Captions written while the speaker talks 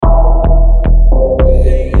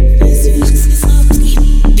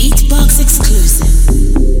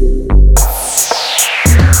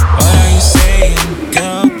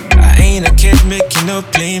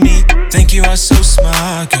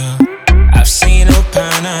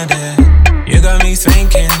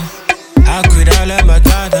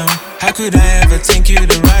could I ever think you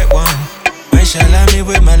the right one? When shall I meet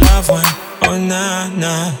with my loved one? Oh nah,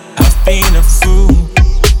 nah, I've been a fool,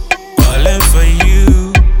 falling for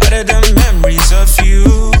you. Other than memories of you,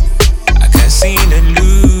 I can't seem to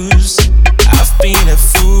lose. I've been a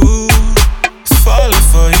fool, falling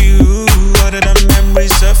for you. Other than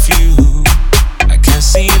memories of you, I can't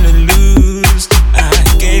seem to lose. I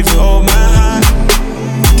gave you all my heart,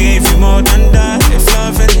 gave you more than that. If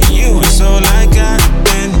loving you was all I got,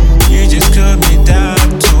 then you just cut me down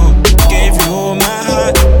too. Gave you all my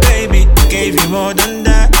heart, baby, gave you more than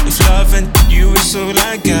that. If loving you was all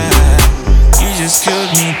I got, you just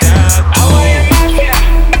killed me down. I want your mafia,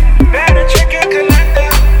 better check your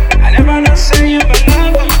calendar. I never know say you my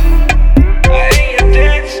lover. I ain't your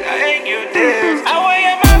dance, I ain't your dance. I want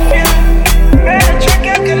your mafia, better check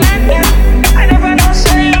your calendar. I never know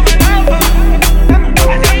say you my lover.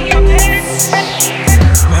 I ain't your dance.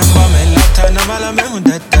 Remember me lifetime, no matter me who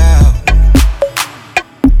that down.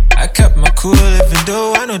 I kept my cool even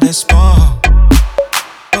though I know that's small.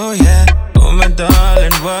 Oh yeah, oh my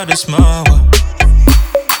darling, what a small world.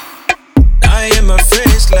 I am my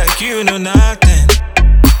face like you know nothing.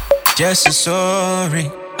 Just a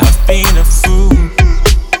sorry, I've been a fool,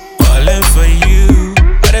 falling for you.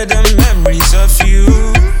 Other than memories of you,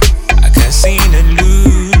 I can't seem to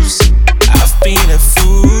lose. I've been a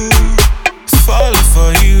fool, falling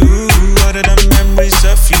for you. Other than memories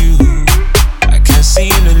of you, I can't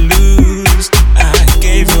seem to lose. I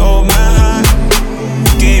gave you all my heart,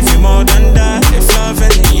 gave you more than that. If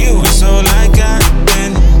loving you was all I got,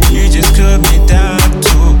 then you just cut me down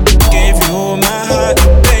too. Gave you all my heart,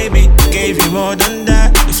 baby, gave you more than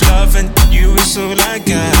that. If loving you was all I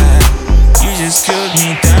got, you just killed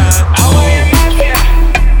me down. I want